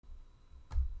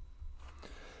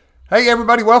Hey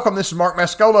everybody, welcome. This is Mark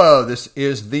Mascola. This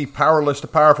is the Powerless to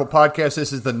Powerful podcast.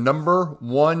 This is the number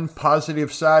one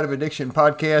positive side of addiction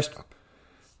podcast.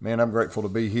 Man, I'm grateful to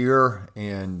be here,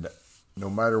 and no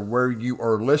matter where you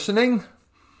are listening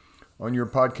on your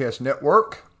podcast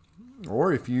network,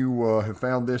 or if you have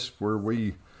found this where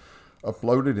we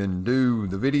upload it and do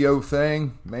the video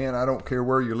thing, man, I don't care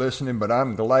where you're listening, but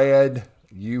I'm glad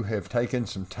you have taken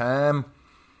some time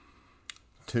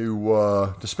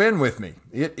to spend with me.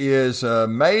 It is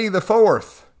May the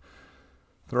 4th.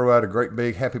 Throw out a great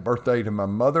big happy birthday to my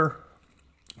mother.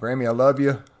 Grammy, I love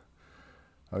you.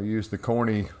 I'll use the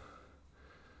corny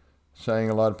saying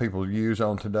a lot of people use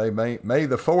on today. May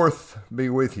the 4th be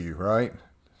with you, right?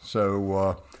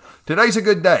 So today's a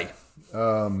good day.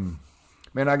 Man,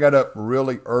 I got up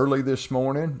really early this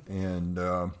morning, and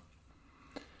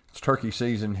it's turkey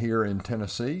season here in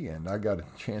Tennessee, and I got a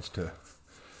chance to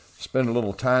spend a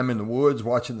little time in the woods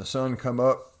watching the sun come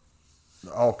up.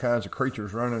 All kinds of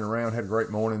creatures running around. Had a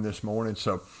great morning this morning.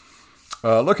 So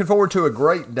looking forward to a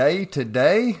great day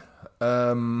today.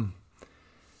 So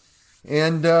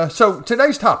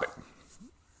today's topic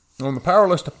on the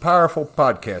Powerless to Powerful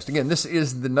podcast. Again, this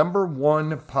is the number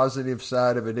one positive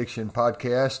side of addiction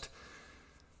podcast.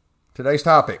 Today's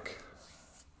topic: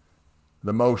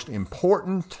 the most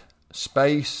important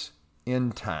space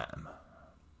in time.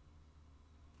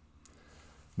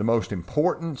 The most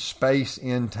important space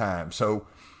in time. So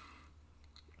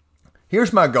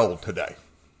here's my goal today.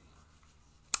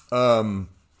 Ashley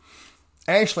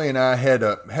and I had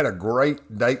a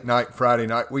great date night Friday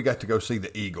night. We got to go see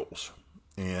the Eagles,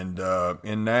 and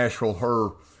in Nashville,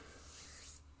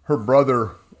 her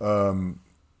brother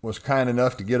was kind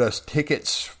enough to get us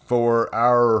tickets for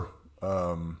our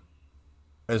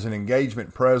as an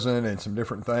engagement present and some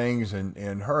different things,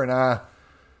 and her and I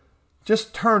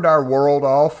just turned our world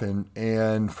off,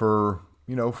 and for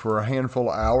a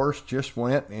handful of hours just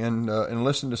went and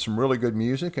listened to some really good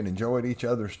music and enjoyed each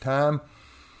other's time.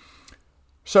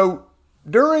 So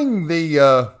during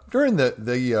the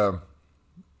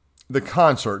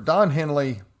concert, Don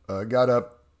Henley got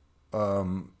up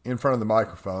in front of the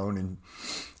microphone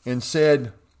and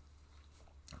said,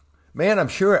 "Man, I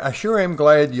sure am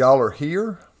glad y'all are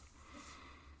here.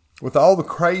 With all the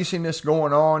craziness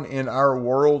going on in our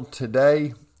world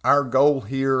today, our goal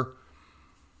here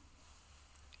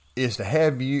is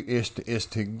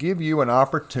to give you an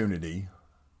opportunity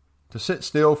to sit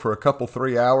still for a couple,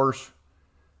 3 hours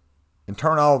and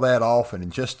turn all that off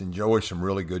and just enjoy some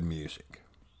really good music."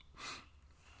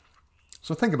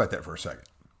 So think about that for a second.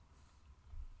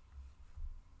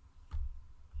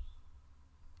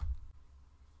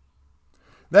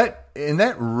 That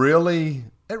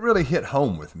really hit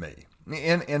home with me.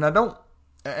 And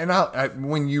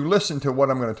when you listen to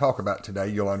what I'm going to talk about today,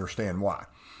 you'll understand why.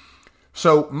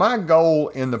 So my goal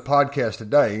in the podcast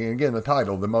today, and again, the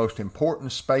title, The Most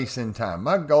Important Space in Time.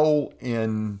 My goal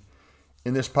in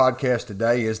this podcast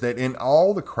today is that in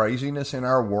all the craziness in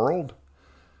our world,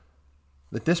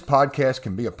 that this podcast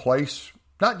can be a place,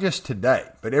 not just today,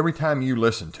 but every time you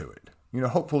listen to it.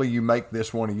 Hopefully you make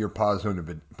this one of your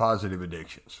positive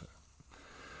addictions.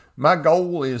 My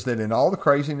goal is that in all the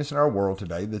craziness in our world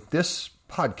today, that this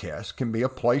podcast can be a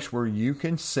place where you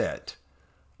can set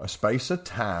a space of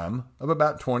time of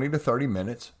about 20 to 30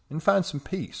 minutes and find some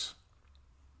peace.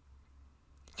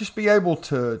 Just be able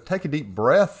to take a deep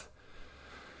breath.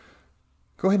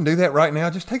 Go ahead and do that right now.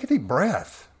 Just take a deep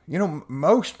breath.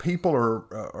 Most people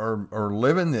are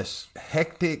living this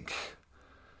hectic,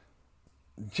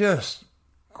 just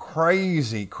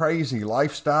crazy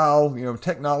lifestyle.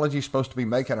 Technology is supposed to be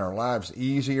making our lives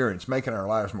easier, and it's making our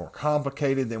lives more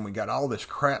complicated. Then we got all this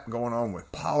crap going on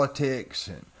with politics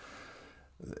and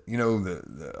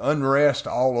the unrest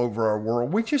all over our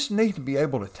world. We just need to be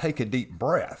able to take a deep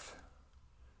breath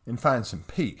and find some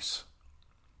peace.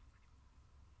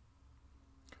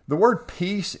 The word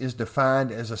peace is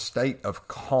defined as a state of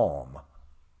calm.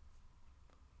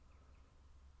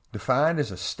 Defined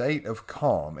as a state of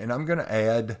calm. And I'm going to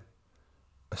add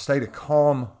a state of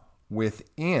calm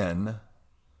within,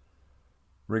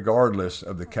 regardless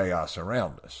of the chaos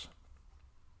around us.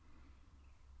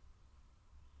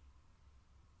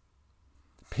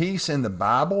 Peace in the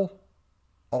Bible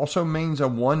also means a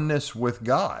oneness with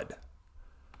God.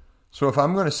 So if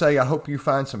I'm going to say, I hope you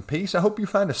find some peace, I hope you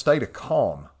find a state of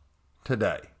calm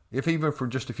today, if even for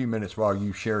just a few minutes while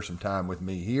you share some time with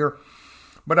me here.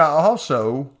 But I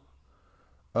also,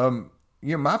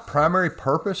 my primary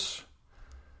purpose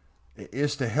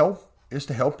is to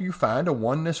help you find a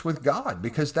oneness with God,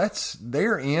 because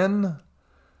therein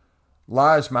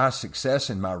lies my success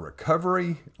in my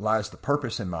recovery, lies the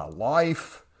purpose in my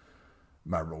life.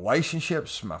 my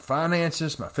relationships, my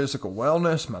finances, my physical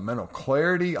wellness, my mental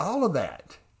clarity, all of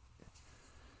that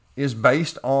is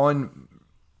based on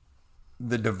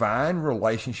the divine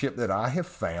relationship that I have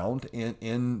found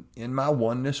in my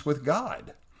oneness with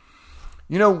God.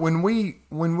 You know, when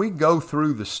we go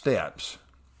through the steps,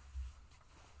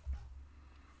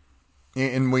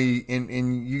 and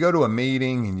you go to a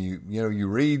meeting and you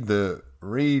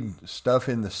read stuff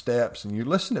in the steps and you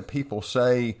listen to people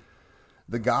say,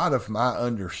 the God of my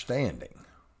understanding.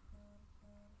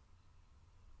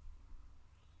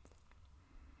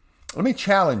 Let me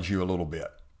challenge you a little bit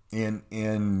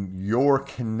in your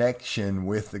connection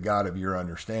with the God of your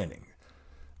understanding.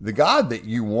 The God that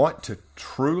you want to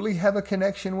truly have a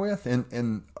connection with,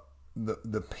 and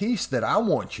the piece that I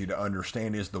want you to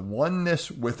understand is the oneness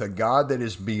with a God that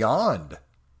is beyond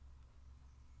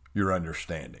your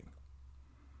understanding.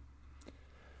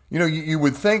 You know, you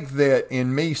would think that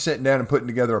in me sitting down and putting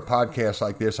together a podcast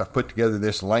like this, I've put together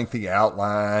this lengthy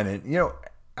outline, and you know,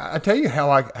 I tell you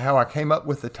how I came up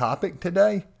with the topic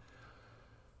today.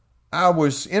 I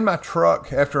was in my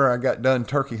truck after I got done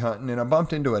turkey hunting, and I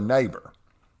bumped into a neighbor,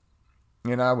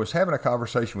 and I was having a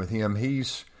conversation with him.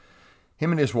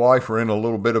 Him and his wife are in a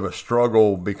little bit of a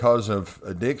struggle because of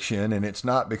addiction, and it's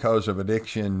not because of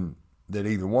addiction that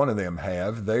either one of them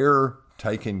have. They're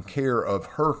taking care of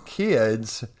her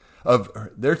kids.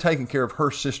 They're taking care of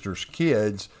her sister's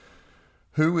kids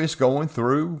who is going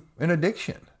through an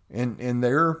addiction. And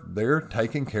they're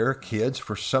taking care of kids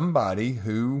for somebody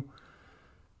who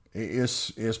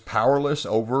is powerless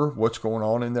over what's going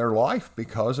on in their life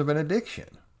because of an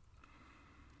addiction.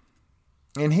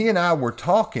 And he and I were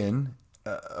talking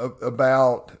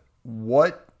about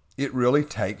what it really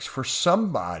takes for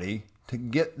somebody to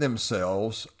get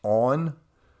themselves on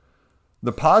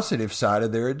the positive side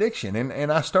of their addiction.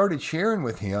 And I started sharing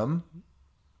with him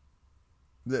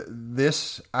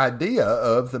this idea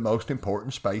of the most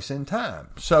important space in time.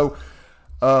 So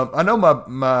I know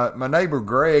my neighbor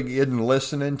Greg isn't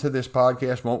listening to this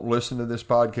podcast, won't listen to this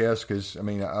podcast because, I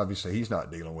mean, obviously he's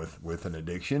not dealing with an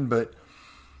addiction. But,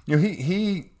 you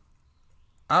know,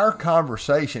 our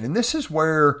conversation, and this is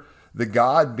where the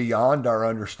God beyond our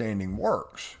understanding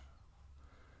works.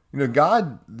 You know,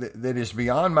 God that is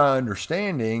beyond my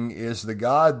understanding is the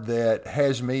God that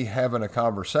has me having a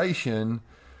conversation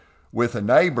with a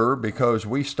neighbor because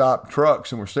we stopped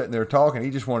trucks and we're sitting there talking. He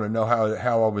just wanted to know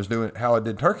how I was doing, how I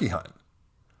did turkey hunting.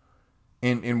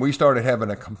 And we started having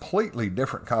a completely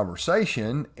different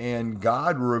conversation, and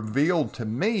God revealed to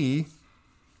me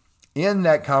in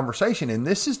that conversation, and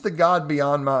this is the God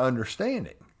beyond my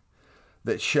understanding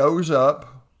that shows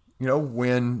up, you know,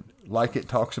 when, like it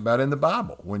talks about in the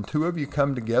Bible, when two of you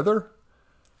come together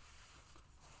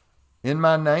in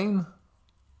my name,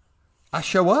 I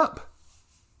show up,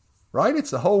 right?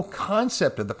 It's the whole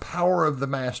concept of the power of the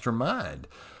mastermind.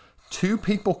 Two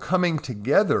people coming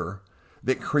together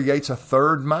that creates a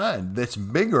third mind that's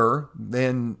bigger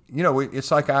than, you know,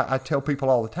 it's like I tell people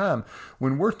all the time,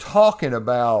 when we're talking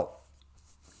about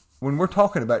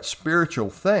spiritual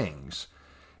things,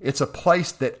 it's a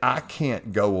place that I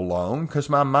can't go alone because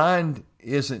my mind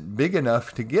isn't big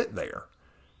enough to get there.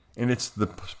 And it's the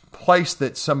place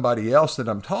that somebody else that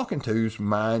I'm talking to's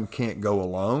mind can't go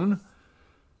alone.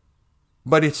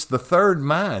 But it's the third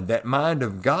mind, that mind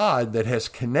of God that has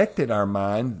connected our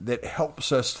mind that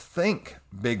helps us think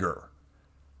bigger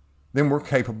than we're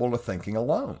capable of thinking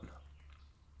alone.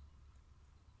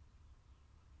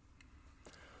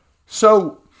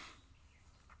 So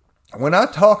when I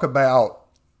talk about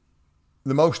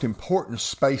the most important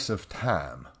space of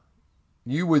time,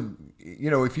 you would, you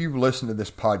know, if you've listened to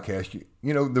this podcast,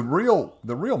 you know, the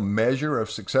real measure of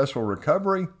successful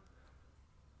recovery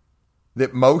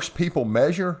that most people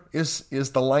measure is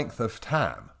the length of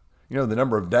time. You know, the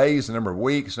number of days, the number of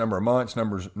weeks, number of months,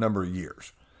 number of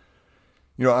years.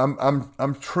 You know,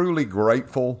 I'm truly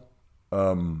grateful.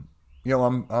 You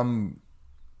know, I'm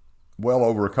well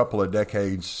over a couple of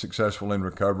decades successful in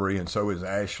recovery, and so is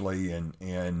Ashley.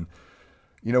 And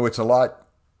you know, it's a lot,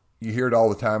 you hear it all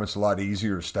the time, it's a lot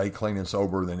easier to stay clean and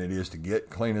sober than it is to get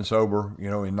clean and sober.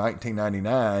 You know, in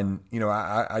 1999, you know,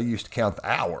 I used to count the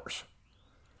hours,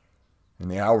 and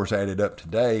the hours added up to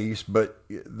days. But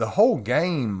the whole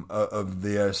game of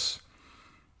this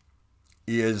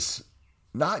is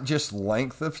not just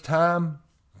length of time,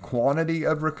 quantity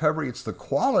of recovery, it's the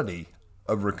quality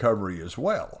of recovery as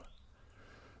well.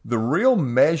 The real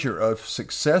measure of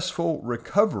successful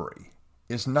recovery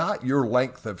is not your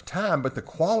length of time, but the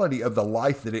quality of the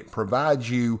life that it provides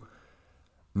you,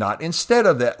 not instead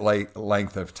of that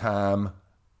length of time,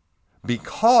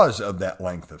 because of that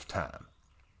length of time.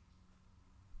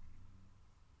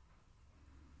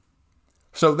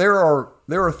 So there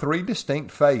are three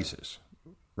distinct phases,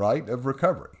 right, of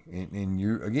recovery. And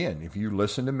you, again, if you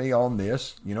listen to me on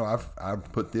this,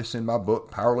 I've put this in my book,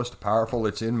 Powerless to Powerful.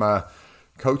 It's in my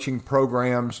coaching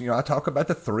programs. I talk about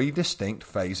the three distinct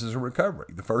phases of recovery.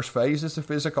 The first phase is the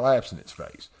physical abstinence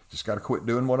phase. Just got to quit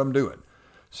doing what I'm doing.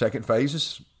 Second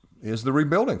phase is the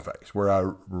rebuilding phase, where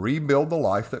I rebuild the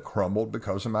life that crumbled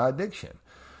because of my addiction.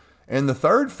 And the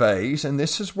third phase, and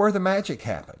this is where the magic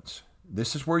happens.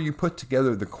 This is where you put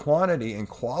together the quantity and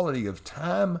quality of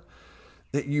time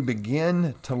that you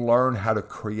begin to learn how to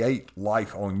create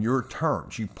life on your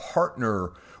terms. You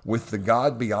partner with the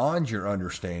God beyond your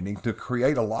understanding to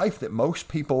create a life that most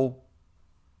people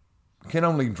can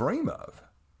only dream of.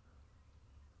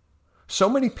 So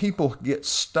many people get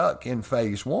stuck in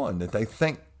phase one that they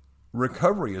think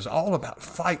recovery is all about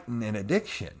fighting an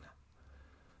addiction.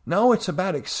 No, it's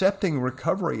about accepting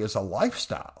recovery as a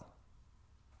lifestyle.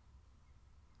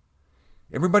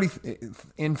 Everybody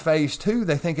in phase two,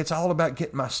 they think it's all about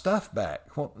getting my stuff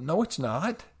back. Well, no, it's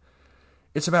not.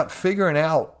 It's about figuring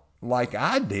out, like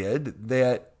I did,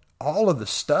 that all of the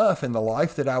stuff in the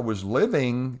life that I was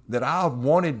living, that I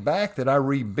wanted back, that I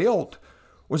rebuilt,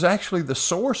 was actually the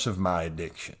source of my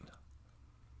addiction.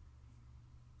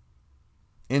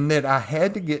 And that I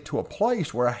had to get to a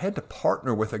place where I had to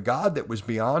partner with a God that was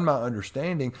beyond my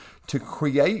understanding to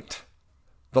create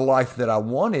the life that I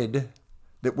wanted,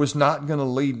 that was not going to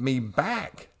lead me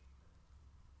back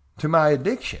to my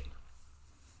addiction.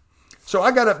 So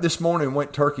I got up this morning and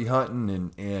went turkey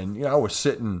hunting, and I was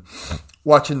sitting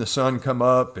watching the sun come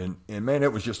up, and man,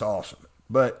 it was just awesome.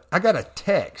 But I got a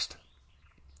text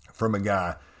from a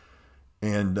guy,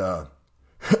 and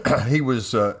he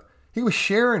was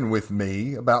sharing with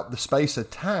me about the space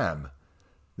of time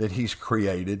that he's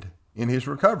created in his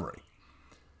recovery.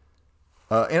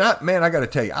 And I got to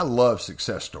tell you, I love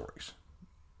success stories.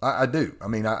 I do. I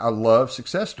mean, I love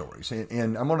success stories.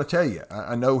 And I'm going to tell you,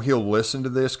 I know he'll listen to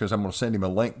this because I'm going to send him a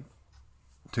link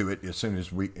to it as soon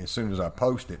as I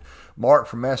post it. Mark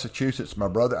from Massachusetts, my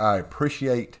brother, I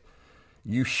appreciate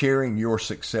you sharing your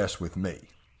success with me.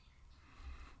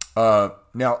 Now,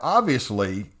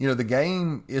 obviously, the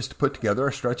game is to put together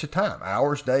a stretch of time,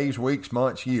 hours, days, weeks,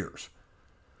 months, years.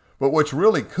 But what's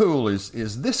really cool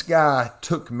is this guy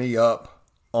took me up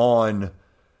on,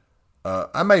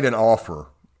 I made an offer.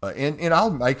 And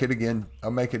I'll make it again. I'll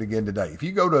make it again today. If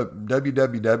you go to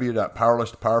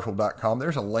www.powerlesstopowerful.com,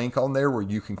 there's a link on there where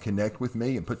you can connect with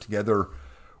me and put together.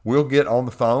 We'll get on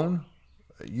the phone.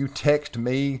 You text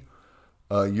me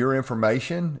your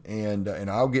information, and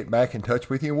I'll get back in touch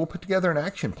with you, and we'll put together an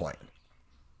action plan.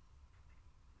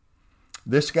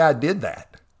 This guy did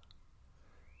that.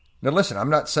 Now, listen,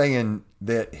 I'm not saying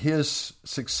that his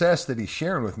success that he's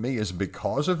sharing with me is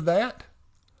because of that.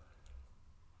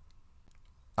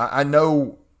 I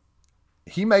know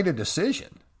he made a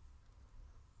decision.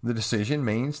 The decision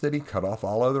means that he cut off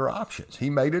all other options.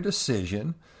 He made a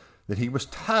decision that he was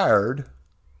tired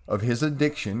of his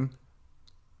addiction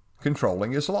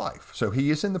controlling his life. So he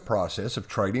is in the process of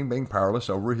trading being powerless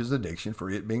over his addiction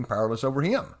for it being powerless over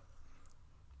him.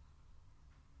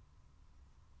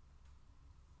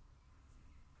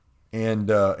 And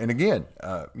again,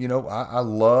 I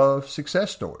love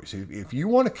success stories. If you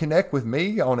want to connect with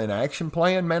me on an action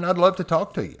plan, man, I'd love to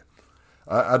talk to you.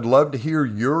 I'd love to hear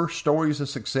your stories of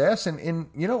success. And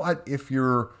if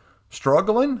you're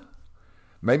struggling,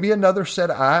 maybe another set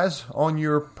of eyes on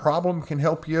your problem can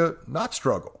help you not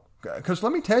struggle. Because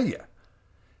let me tell you,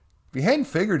 if you hadn't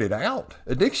figured it out,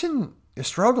 addiction is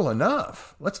struggle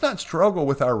enough. Let's not struggle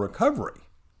with our recovery.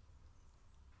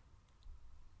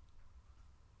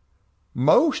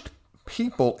 Most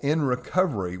people in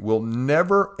recovery will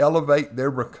never elevate their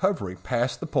recovery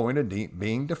past the point of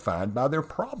being defined by their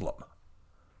problem.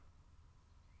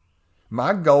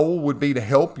 My goal would be to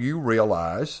help you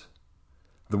realize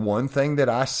the one thing that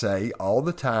I say all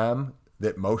the time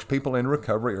that most people in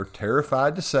recovery are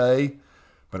terrified to say,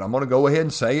 but I'm going to go ahead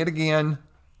and say it again.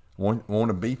 Want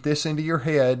to beat this into your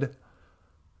head.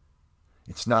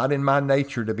 It's not in my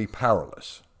nature to be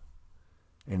powerless.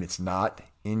 And it's not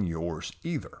in yours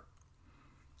either,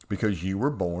 because you were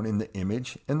born in the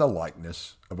image and the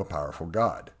likeness of a powerful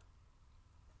God.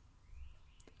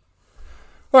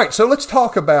 All right, so let's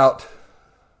talk about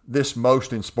this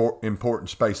most important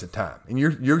space of time. And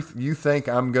you think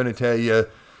I'm going to tell you,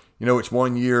 it's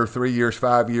 1 year, 3 years,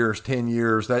 5 years, 10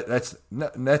 years. That's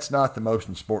not the most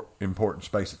important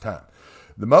space of time.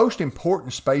 The most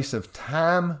important space of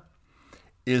time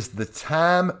is the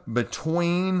time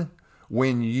between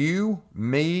when you,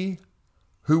 me,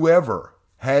 whoever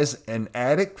has an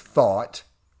addict thought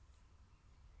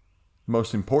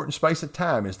most important space of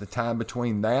time is the time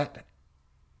between that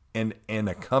and an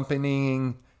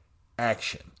accompanying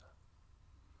action.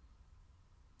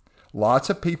 Lots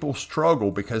of people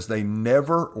struggle because they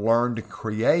never learn to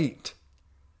create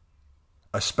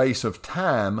a space of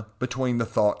time between the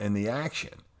thought and the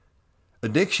action.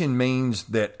 Addiction means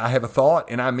that I have a thought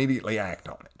and I immediately act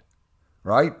on it,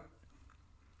 right?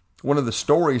 One of the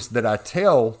stories that I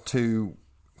tell to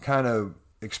kind of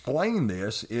explain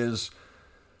this is,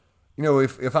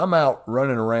 if I'm out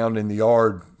running around in the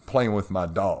yard playing with my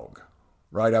dog,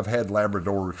 right? I've had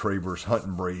Labrador retrievers,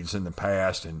 hunting breeds in the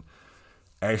past, and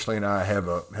Ashley and I have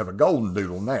a golden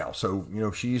doodle now. So,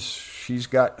 she's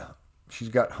got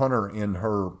hunter in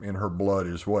her blood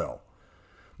as well.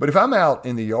 But if I'm out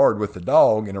in the yard with the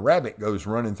dog and a rabbit goes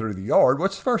running through the yard,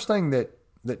 what's the first thing that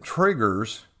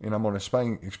triggers, and I'm going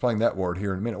to explain that word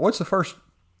here in a minute. What's the first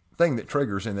thing that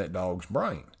triggers in that dog's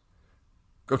brain?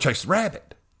 Go chase the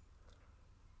rabbit.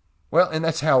 Well, and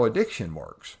that's how addiction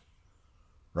works,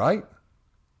 right?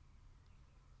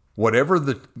 Whatever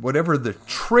the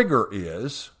trigger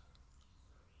is,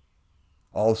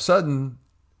 all of a sudden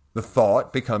the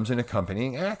thought becomes an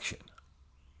accompanying action.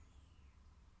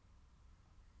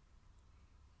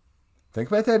 Think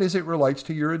about that as it relates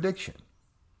to your addiction.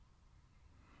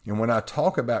 And when I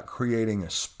talk about creating a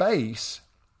space,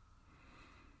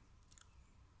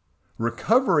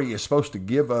 recovery is supposed to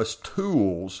give us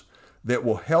tools that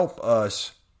will help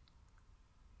us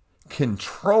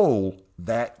control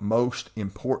that most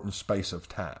important space of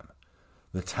time,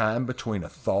 the time between a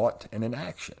thought and an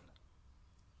action.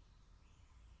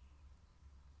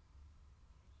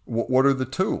 What are the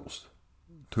tools?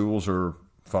 Tools are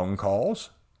phone calls,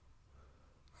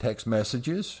 text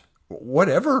messages,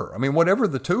 whatever. Whatever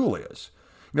the tool is.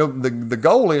 The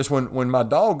goal is when my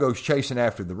dog goes chasing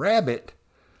after the rabbit,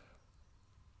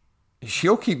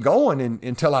 she'll keep going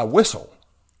until I whistle,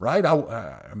 right?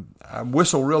 I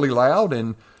whistle really loud,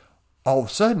 and all of a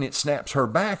sudden it snaps her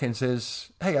back and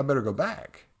says, hey, I better go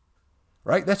back,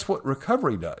 right? That's what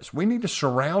recovery does. We need to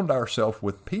surround ourselves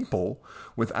with people,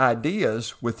 with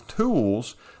ideas, with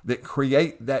tools that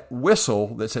create that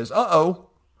whistle that says, uh-oh,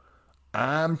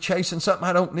 I'm chasing something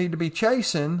I don't need to be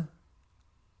chasing.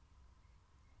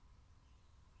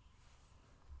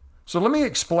 So let me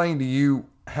explain to you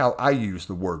how I use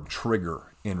the word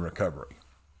trigger in recovery.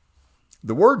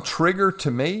 The word trigger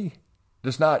to me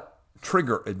does not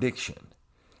trigger addiction.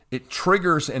 It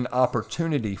triggers an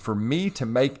opportunity for me to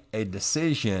make a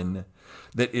decision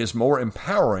that is more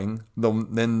empowering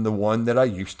than the one that I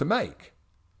used to make.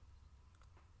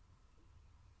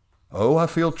 Oh, I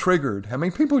feel triggered. How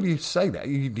many people do you say that?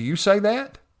 Do you say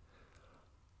that?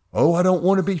 Oh, I don't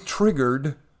want to be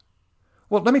triggered.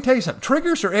 Well, let me tell you something.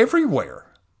 Triggers are everywhere.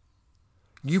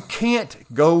 You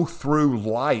can't go through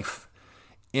life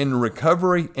in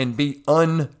recovery and be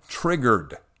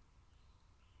untriggered.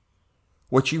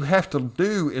 What you have to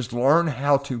do is learn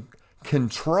how to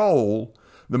control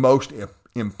the most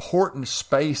important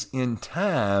space in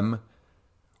time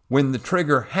when the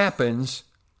trigger happens,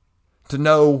 to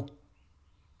know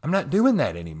I'm not doing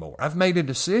that anymore. I've made a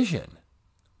decision.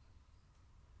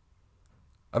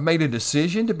 I've made a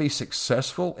decision to be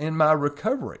successful in my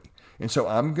recovery. And so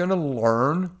I'm going to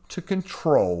learn to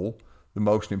control the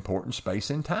most important space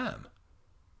in time.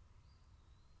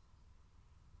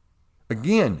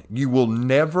 Again, you will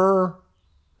never,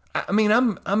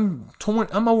 I'm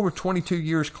over 22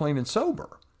 years clean and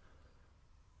sober.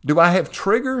 Do I have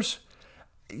triggers?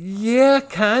 Yeah,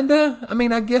 kinda.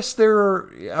 I guess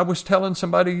I was telling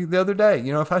somebody the other day,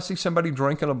 if I see somebody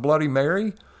drinking a Bloody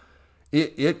Mary,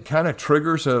 it kind of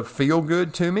triggers a feel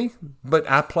good to me, but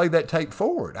I play that tape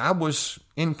forward. I was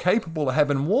incapable of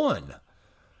having one.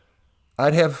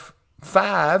 I'd have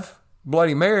 5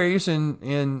 Bloody Marys and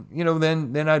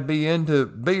then I'd be into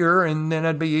beer, and then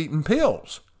I'd be eating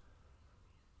pills.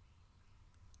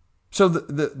 So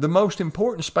the most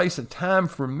important space of time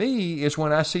for me is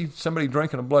when I see somebody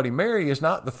drinking a Bloody Mary is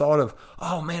not the thought of,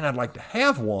 oh man, I'd like to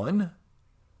have one.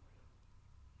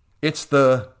 It's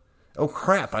the, oh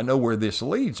crap, I know where this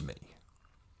leads me.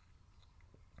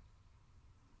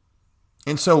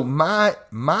 And so my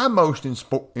most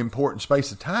important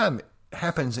space of time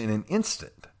happens in an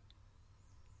instant.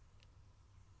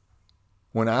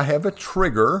 When I have a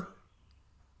trigger,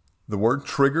 the word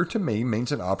trigger to me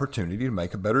means an opportunity to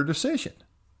make a better decision.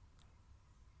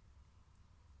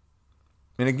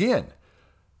 And again,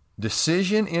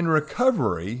 decision in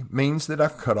recovery means that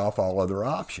I've cut off all other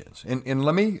options. And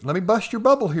let me bust your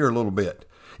bubble here a little bit.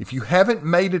 If you haven't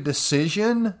made a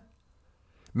decision,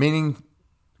 meaning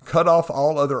cut off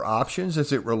all other options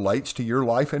as it relates to your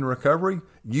life in recovery,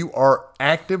 you are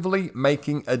actively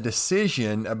making a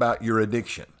decision about your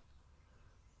addiction.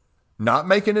 Not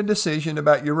making a decision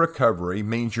about your recovery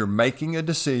means you're making a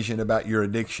decision about your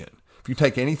addiction. If you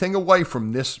take anything away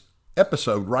from this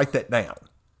episode, write that down.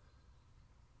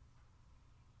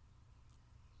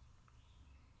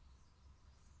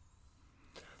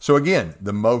 So again,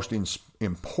 the most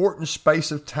important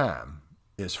space of time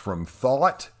is from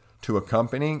thought to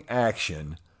accompanying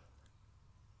action.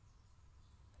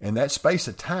 And that space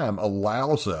of time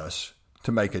allows us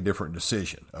to make a different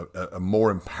decision, a more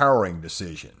empowering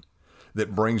decision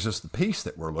that brings us the peace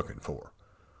that we're looking for,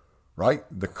 right?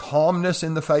 The calmness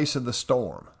in the face of the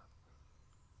storm,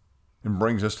 and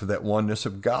brings us to that oneness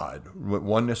of God,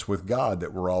 oneness with God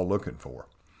that we're all looking for.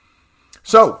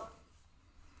 So,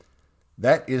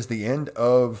 that is the end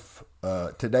of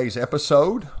today's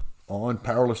episode on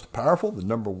Powerless to Powerful, the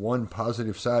 #1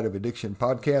 positive side of addiction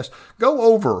podcast. Go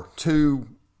over to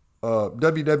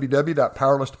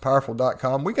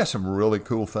www.powerlesstopowerful.com. We got some really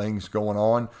cool things going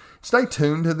on. Stay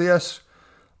tuned to this.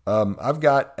 I've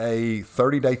got a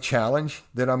 30-day challenge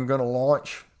that I'm going to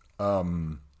launch.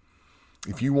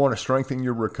 If you want to strengthen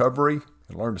your recovery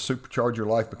and learn to supercharge your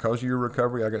life because of your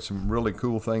recovery, I got some really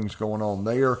cool things going on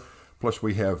there. Plus,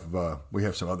 we have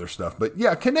some other stuff. But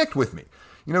yeah, connect with me.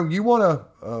 You know, you want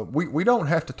to. We don't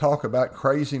have to talk about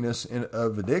craziness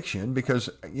of addiction because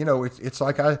it's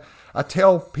like I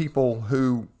tell people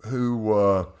who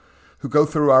go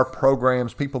through our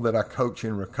programs, people that I coach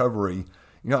in recovery.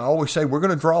 I always say we're going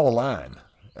to draw a line.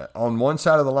 On one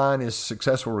side of the line is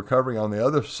successful recovery. On the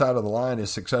other side of the line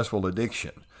is successful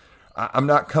addiction. I'm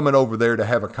not coming over there to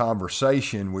have a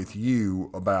conversation with you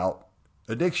about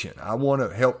addiction. I want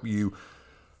to help you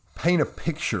paint a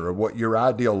picture of what your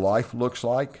ideal life looks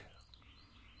like,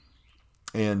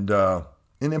 and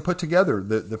then put together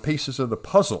the pieces of the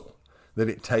puzzle that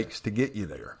it takes to get you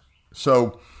there.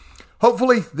 So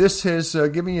hopefully this has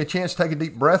given you a chance to take a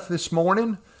deep breath this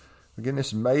morning. Again, this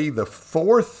is May the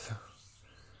 4th,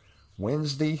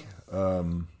 Wednesday. It's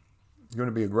going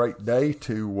to be a great day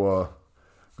to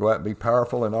go out and be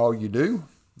powerful in all you do.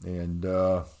 And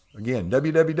again,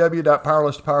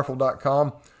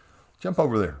 www.powerlesstopowerful.com. Jump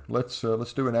over there. Let's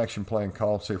do an action plan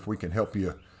call, see if we can help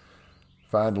you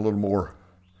find a little more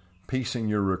peace in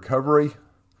your recovery.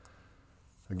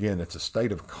 Again, it's a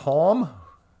state of calm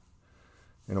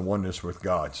and a oneness with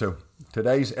God. So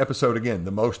today's episode, again,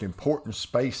 the most important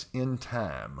space in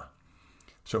time.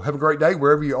 So have a great day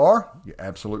wherever you are. You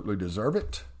absolutely deserve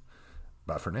it.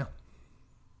 Bye for now.